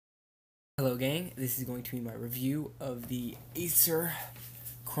Hello gang, this is going to be my review of the Acer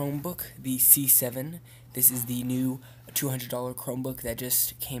Chromebook, the C7. This is the new $200 Chromebook that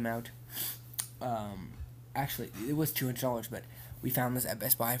just came out. Actually, it was $200, but we found this at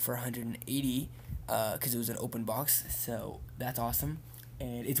Best Buy for $180 because it was an open box, so that's awesome.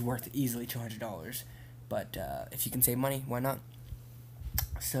 And it's worth easily $200, but if you can save money, why not?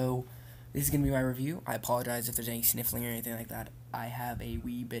 So this is going to be my review. I apologize if there's any sniffling or anything like that. I have a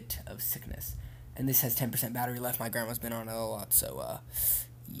wee bit of sickness. And this has 10% battery left. My grandma's been on it a lot, so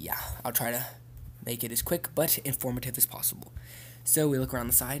yeah, I'll try to make it as quick but informative as possible. So we look around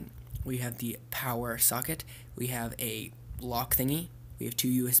the side. We have the power socket. We have a lock thingy. We have two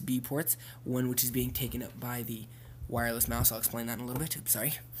USB ports, one which is being taken up by the wireless mouse. I'll explain that in a little bit. Oops,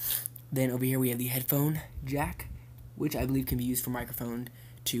 sorry. Then over here we have the headphone jack, which I believe can be used for microphone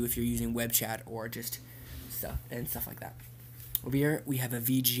too if you're using web chat or just stuff like that. Over here we have a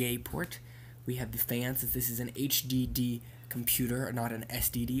VGA port. We have the fan, since this is an HDD computer, not an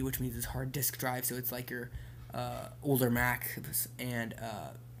SDD, which means it's hard disk drive, so it's like your older Mac and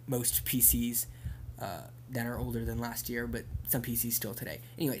most PCs that are older than last year, but some PCs still today.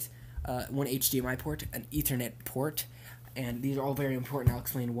 Anyways, one HDMI port, an Ethernet port, and these are all very important. I'll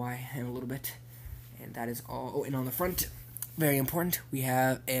explain why in a little bit. And that is all. Oh, and on the front, very important, we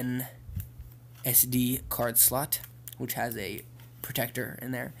have an SD card slot, which has a protector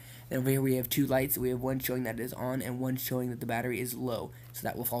in there. Then over here we have two lights. We have one showing that it is on and one showing that the battery is low. So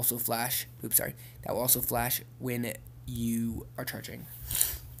that will also flash. Oops, sorry. That will also flash when you are charging.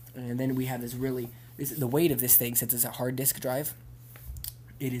 And then we have the weight of this thing, since it's a hard disk drive,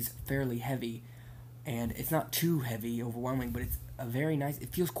 it is fairly heavy, and it's not too heavy, overwhelming, but it's a very nice. It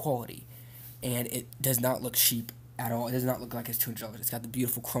feels quality, and it does not look cheap at all. It does not look like it's $200. It's got the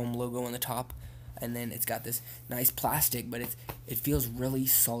beautiful chrome logo on the top, and then it's got this nice plastic, but it feels really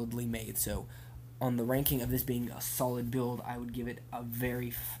solidly made. So on the ranking of this being a solid build, I would give it a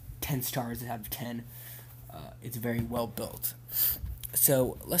very 10 stars out of 10. It's very well built.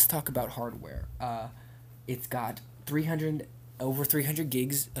 So let's talk about hardware. It's got over 300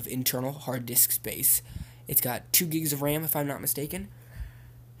 gigs of internal hard disk space. It's got 2 gigs of RAM, if I'm not mistaken,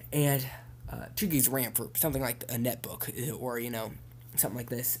 and 2 gigs of RAM for something like a netbook or something like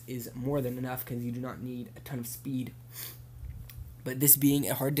this is more than enough, because you do not need a ton of speed. But this being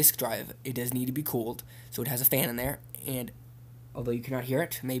a hard disk drive, it does need to be cooled, so it has a fan in there, and although you cannot hear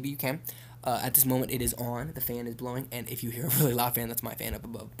it, maybe you can, at this moment it is on. The fan is blowing, and if you hear a really loud fan, that's my fan up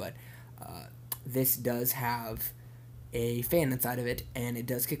above. But this does have a fan inside of it, and it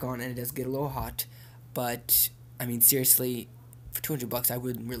does kick on, and it does get a little hot. But I mean, seriously, for $200, I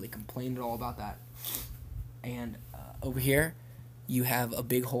wouldn't really complain at all about that. And over here you have a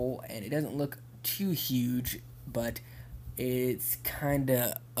big hole, and it doesn't look too huge, but it's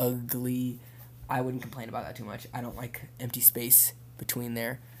kinda ugly. I wouldn't complain about that too much. I don't like empty space between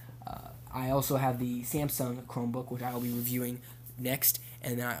there. I also have the Samsung Chromebook, which I will be reviewing next,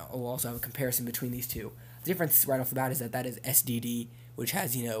 and then I will also have a comparison between these two. The difference right off the bat is that is SDD, which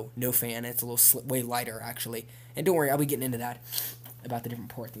has, no fan. It's a little way lighter, actually. And don't worry, I'll be getting into that, about the different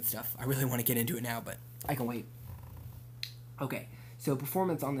ports and stuff. I really want to get into it now, but I can wait. Okay, so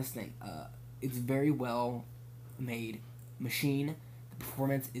performance on this thing. It's very well made machine. The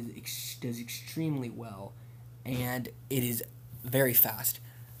performance does extremely well, and it is very fast.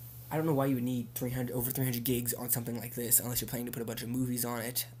 I don't know why you would need over 300 gigs on something like this, unless you're planning to put a bunch of movies on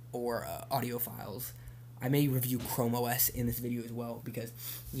it or audio files. I may review Chrome OS in this video as well, because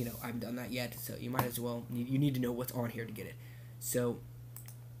I haven't done that yet, so you might as well. You need to know what's on here to get it. So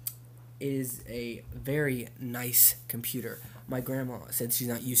it is a very nice computer. My grandma said she's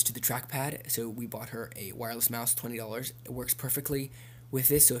not used to the trackpad, so we bought her a wireless mouse, $20. It works perfectly with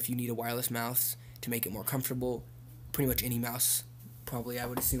this, so if you need a wireless mouse to make it more comfortable, pretty much any mouse probably, I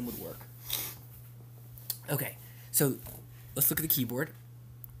would assume, would work. Okay, so let's look at the keyboard.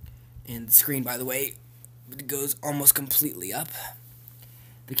 And the screen, by the way, it goes almost completely up.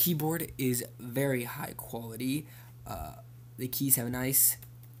 The keyboard is very high quality. The keys have a nice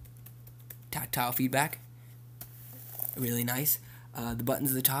tactile feedback. Really nice. The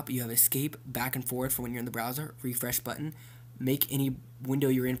buttons at the top, you have escape, back and forward for when you're in the browser, refresh button, make any window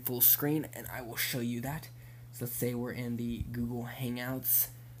you're in full screen, and I will show you that. So let's say we're in the Google Hangouts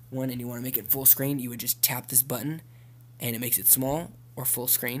one and you want to make it full screen, you would just tap this button and it makes it small or full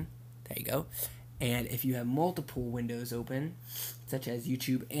screen. There you go. And if you have multiple windows open, such as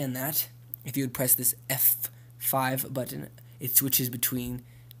YouTube and that, if you would press this F5 button, it switches between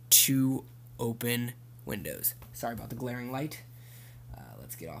 2 open windows. Sorry about the glaring light.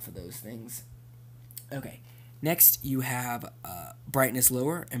 Let's get off of those things. Okay, Next, you have brightness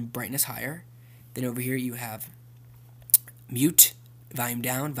lower and brightness higher. Then over here you have mute, volume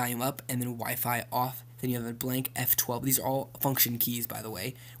down, volume up, and then Wi-Fi off. Then you have a blank F12. These are all function keys, by the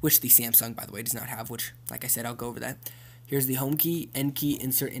way, which the Samsung, by the way, does not have, which, like I said, I'll go over that. Here's the home key, end key,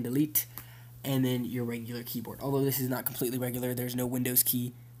 insert, and delete, and then your regular keyboard. Although this is not completely regular, there's no Windows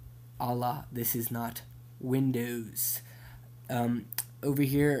key. This is not Windows. Over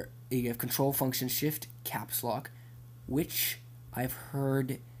here, you have control, function, shift, caps lock, which I've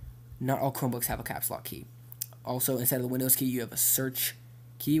heard not all Chromebooks have a caps lock key. Also, instead of the Windows key, you have a search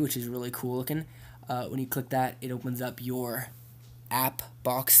key, which is really cool looking. When you click that, it opens up your app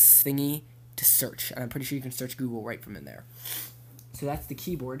box thingy to search. And I'm pretty sure you can search Google right from in there. So that's the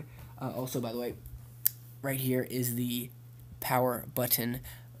keyboard. Also, by the way, right here is the power button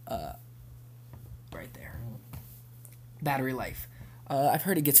right there. Battery life. I've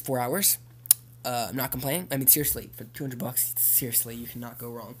heard it gets 4 hours. I'm not complaining. I mean, seriously, for $200, seriously, you cannot go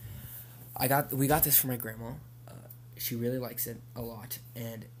wrong. We got this for my grandma. She really likes it a lot,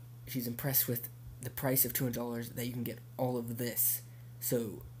 and she's impressed with the price of $200 that you can get all of this.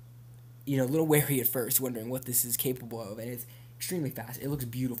 So, a little wary at first, wondering what this is capable of, and it's extremely fast. It looks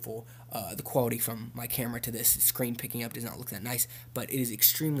beautiful. The quality from my camera to this screen picking up does not look that nice, but it is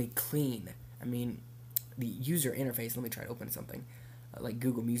extremely clean. I mean, the user interface, let me try to open something, like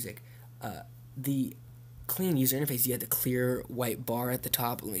Google Music. The clean user interface, you have the clear white bar at the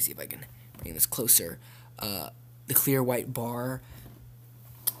top. Let me see if I can bring this closer. The clear white bar,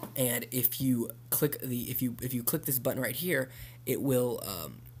 and if you click if you click this button right here, it will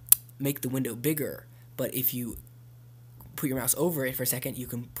make the window bigger. But if you put your mouse over it for a second, you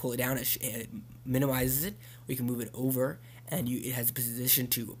can pull it down and it minimizes it, or you can move it over, and it has a position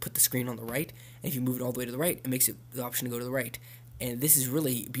to put the screen on the right. And if you move it all the way to the right, it makes it the option to go to the right. And this is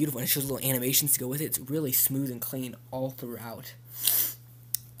really beautiful, and it shows little animations to go with it. It's really smooth and clean all throughout.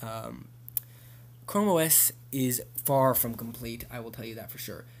 Chrome OS is far from complete, I will tell you that for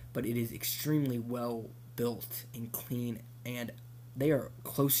sure, but it is extremely well built and clean, and they are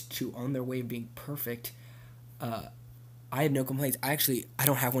close to on their way of being perfect. I have no complaints. I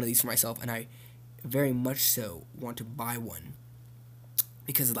don't have one of these for myself, and I very much so want to buy one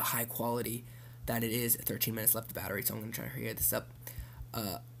because of the high quality that it is. 13 minutes left of battery, so I'm going to try to hurry this up.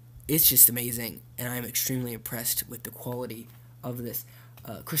 It's just amazing, and I'm extremely impressed with the quality of this.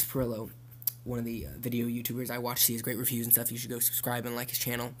 Chris Perillo, one of the video YouTubers I watch, he has great reviews and stuff. You should go subscribe and like his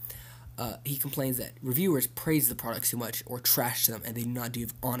channel. He complains that reviewers praise the products too much or trash them, and they do not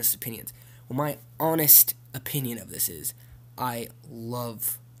give honest opinions. Well, my honest opinion of this is I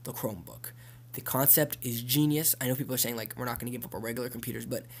love the Chromebook. The concept is genius. I know people are saying, like, we're not going to give up our regular computers,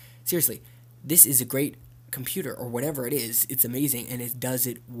 but seriously, this is a great computer, or whatever it is. It's amazing, and it does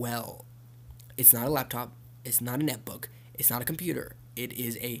it well. It's not a laptop. It's not a netbook. It's not a computer. It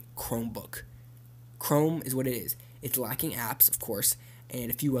is a Chromebook. Chrome is what it is. It's lacking apps, of course, and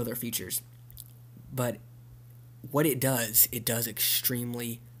a few other features. But what it does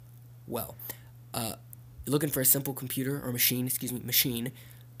extremely well. Looking for a simple computer or machine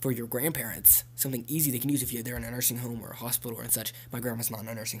for your grandparents, something easy they can use if they're in a nursing home or a hospital or and such. My grandma's not in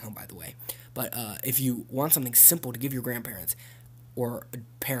a nursing home, by the way. But if you want something simple to give your grandparents or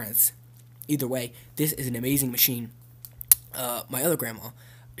parents, either way, this is an amazing machine. My other grandma,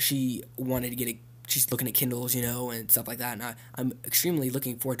 she wanted to get she's looking at Kindles, and stuff like that, and I'm extremely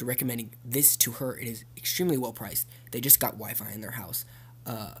looking forward to recommending this to her. It is extremely well priced. They just got Wi-Fi in their house.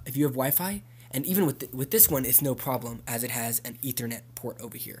 If you have Wi-Fi, and even with this one, it's no problem as it has an Ethernet port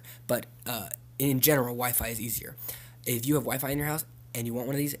over here. But in general, Wi-Fi is easier. If you have Wi-Fi in your house and you want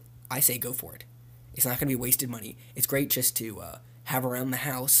one of these, I say go for it. It's not going to be wasted money. It's great just to have around the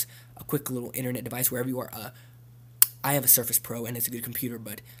house, a quick little internet device wherever you are. I have a Surface Pro, and it's a good computer,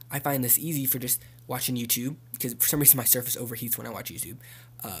 but I find this easy for just watching YouTube, because for some reason my Surface overheats when I watch YouTube.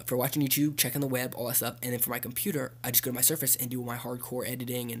 For watching YouTube, checking the web, all that stuff, and then for my computer, I just go to my Surface and do my hardcore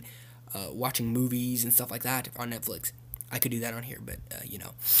editing and watching movies and stuff like that on Netflix. I could do that on here, but,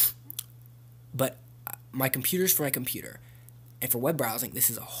 But my computer's for my computer, and for web browsing, this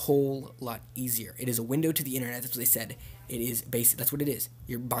is a whole lot easier. It is a window to the internet, that's what they said. It is basic, that's what it is.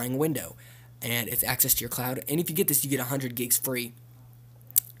 You're buying a window, and it's access to your cloud. And if you get this, you get 100 gigs free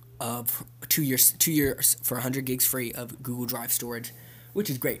of 2 years for 100 gigs free of Google Drive storage, which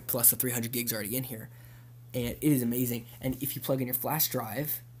is great, plus the 300 gigs already in here. And it is amazing. And if you plug in your flash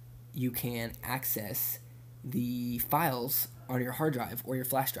drive, you can access the files on your hard drive or your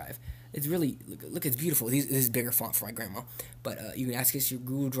flash drive. It's really, look, it's beautiful. This is bigger font for my grandma. But you can access your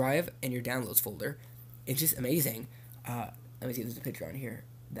Google Drive and your downloads folder. It's just amazing. Let me see if there's a picture on here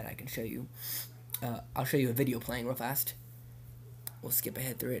that I can show you. I'll show you a video playing real fast. We'll skip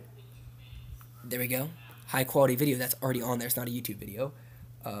ahead through it. There we go. High quality video that's already on there. It's not a YouTube video.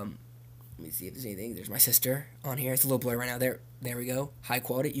 Let me see if there's anything. There's my sister on here. It's a little blurry right now. There we go. High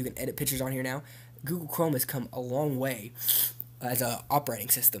quality. You can edit pictures on here now. Google Chrome has come a long way as an operating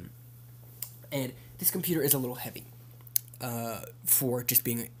system. And this computer is a little heavy for just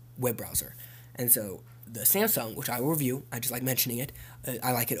being a web browser. And so the Samsung, which I will review, I just like mentioning it.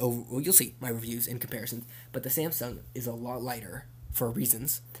 I like it over, well, you'll see my reviews in comparison. But the Samsung is a lot lighter for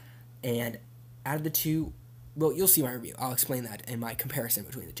reasons. And out of the two, well, you'll see my review. I'll explain that in my comparison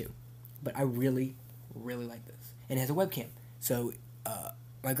between the two. But I really, really like this. And it has a webcam. So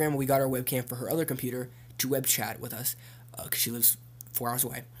my grandma, we got our webcam for her other computer to web chat with us because she lives 4 hours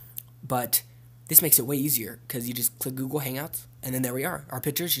away. But this makes it way easier because you just click Google Hangouts, and then there we are. Our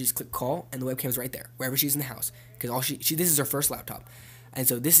pictures, you just click call, and the webcam's right there, wherever she's in the house. Because this is her first laptop. And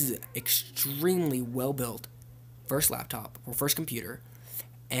so this is an extremely well-built first laptop, or first computer,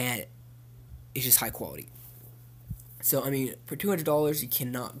 and it's just high quality. So, I mean, for $200, you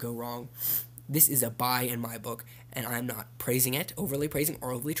cannot go wrong. This is a buy in my book, and I'm not praising it, overly praising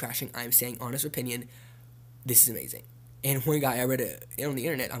or overly trashing. I'm saying honest opinion, this is amazing. And one guy, I read it on the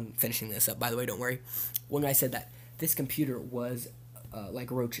internet, I'm finishing this up, by the way, don't worry. One guy said that this computer was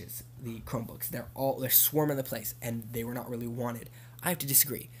like roaches, the Chromebooks. They're swarming the place, and they were not really wanted. I have to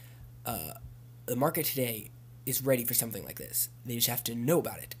disagree. The market today is ready for something like this. They just have to know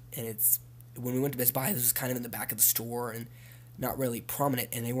about it. And when we went to Best Buy, this was kind of in the back of the store and not really prominent,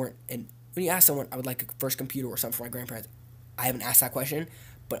 and they weren't. And when you ask someone, I would like a first computer or something for my grandparents, I haven't asked that question,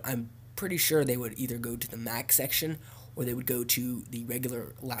 but I'm pretty sure they would either go to the Mac section or they would go to the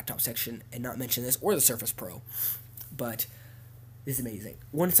regular laptop section and not mention this, or the Surface Pro. But this is amazing.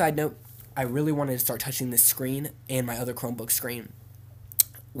 One side note, I really wanted to start touching this screen and my other Chromebook screen.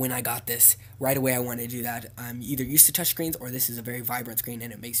 When I got this, right away I wanted to do that. I'm either used to touch screens, or this is a very vibrant screen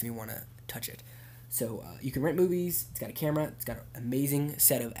and it makes me want to touch it. So you can rent movies, it's got a camera, it's got an amazing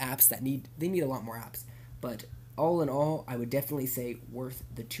set of apps they need a lot more apps. But all in all, I would definitely say worth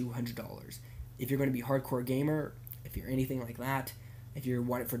the $200. If you're going to be a hardcore gamer, if you're anything like that, if you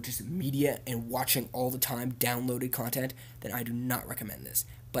want it for just media and watching all the time downloaded content, then I do not recommend this.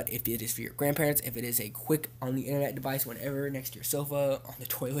 But if it is for your grandparents, if it is a quick on the internet device whenever, next to your sofa, on the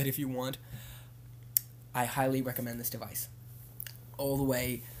toilet if you want, I highly recommend this device. All the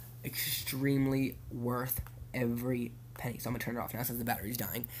way, extremely worth every penny. So I'm going to turn it off now since the battery's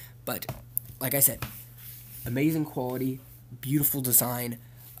dying. But like I said, amazing quality, beautiful design,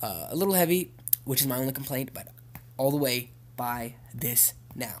 a little heavy, which is my only complaint, but all the way, buy this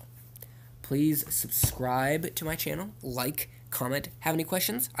now. Please subscribe to my channel, like, comment, have any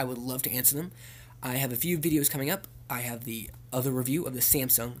questions, I would love to answer them. I have a few videos coming up. I have the other review of the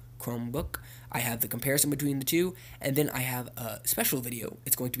Samsung Chromebook. I have the comparison between the two, and then I have a special video.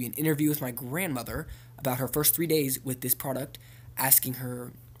 It's going to be an interview with my grandmother about her first 3 days with this product, asking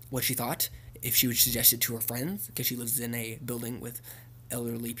her what she thought, if she would suggest it to her friends, because she lives in a building with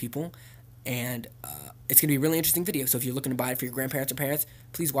elderly people. And it's going to be a really interesting video, so if you're looking to buy it for your grandparents or parents,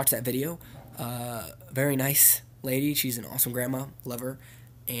 please watch that video. Very nice lady. She's an awesome grandma. Love her.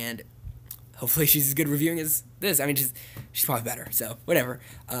 And hopefully she's as good reviewing as this. I mean, she's probably better, so whatever.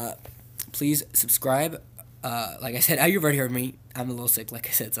 Please subscribe. Like I said, you've already heard me. I'm a little sick, like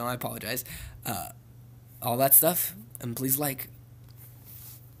I said, so I apologize. All that stuff, and please like.